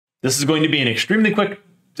This is going to be an extremely quick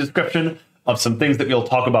description of some things that we'll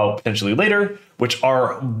talk about potentially later, which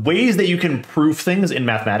are ways that you can prove things in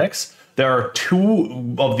mathematics. There are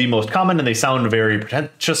two of the most common, and they sound very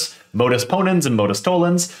pretentious: modus ponens and modus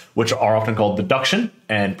tollens, which are often called deduction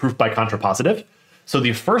and proof by contrapositive. So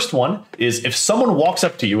the first one is if someone walks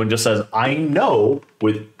up to you and just says, I know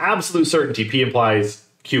with absolute certainty P implies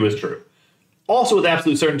Q is true. Also with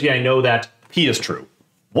absolute certainty, I know that P is true.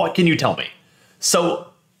 What can you tell me? So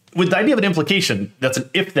with the idea of an implication, that's an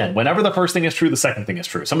if-then. Whenever the first thing is true, the second thing is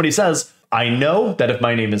true. Somebody says, I know that if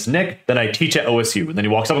my name is Nick, then I teach at OSU. And then he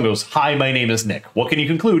walks up and goes, hi, my name is Nick. What can you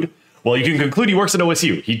conclude? Well, you can conclude he works at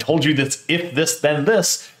OSU. He told you this, if this,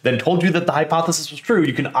 then told you that the hypothesis was true.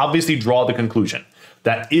 You can obviously draw the conclusion.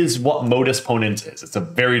 That is what modus ponens is. It's a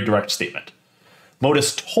very direct statement.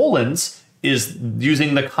 Modus tollens is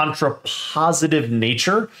using the contrapositive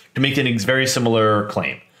nature to make a very similar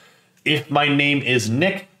claim. If my name is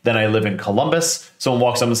Nick, then I live in Columbus. Someone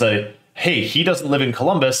walks up and says, hey, he doesn't live in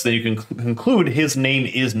Columbus, then you can conclude his name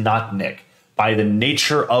is not Nick by the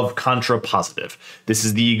nature of contrapositive. This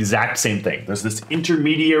is the exact same thing. There's this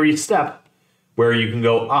intermediary step where you can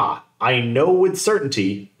go, I know with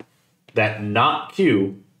certainty that not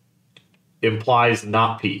Q implies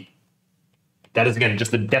not P. That is, again,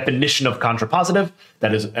 just the definition of contrapositive.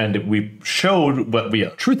 That is, and we showed via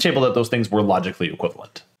truth table that those things were logically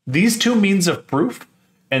equivalent. These two means of proof,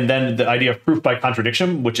 and then the idea of proof by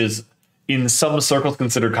contradiction, which is in some circles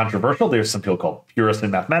considered controversial. There's some people called purists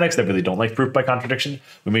in mathematics that really don't like proof by contradiction.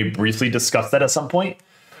 We may briefly discuss that at some point.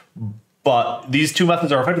 But these two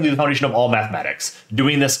methods are effectively the foundation of all mathematics,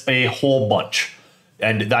 doing this a whole bunch.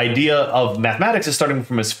 And the idea of mathematics is starting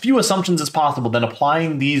from as few assumptions as possible, then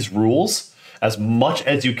applying these rules as much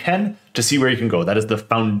as you can to see where you can go. That is the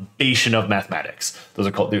foundation of mathematics. Those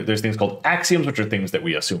are called, there's things called axioms, which are things that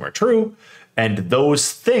we assume are true. And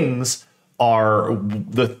those things are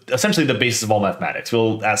essentially the basis of all mathematics.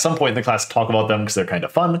 We'll, at some point in the class, talk about them because they're kind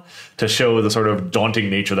of fun to show the sort of daunting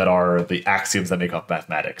nature that are the axioms that make up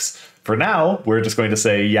mathematics. For now, we're just going to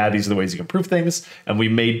say, yeah, these are the ways you can prove things, and we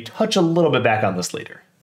may touch a little bit back on this later.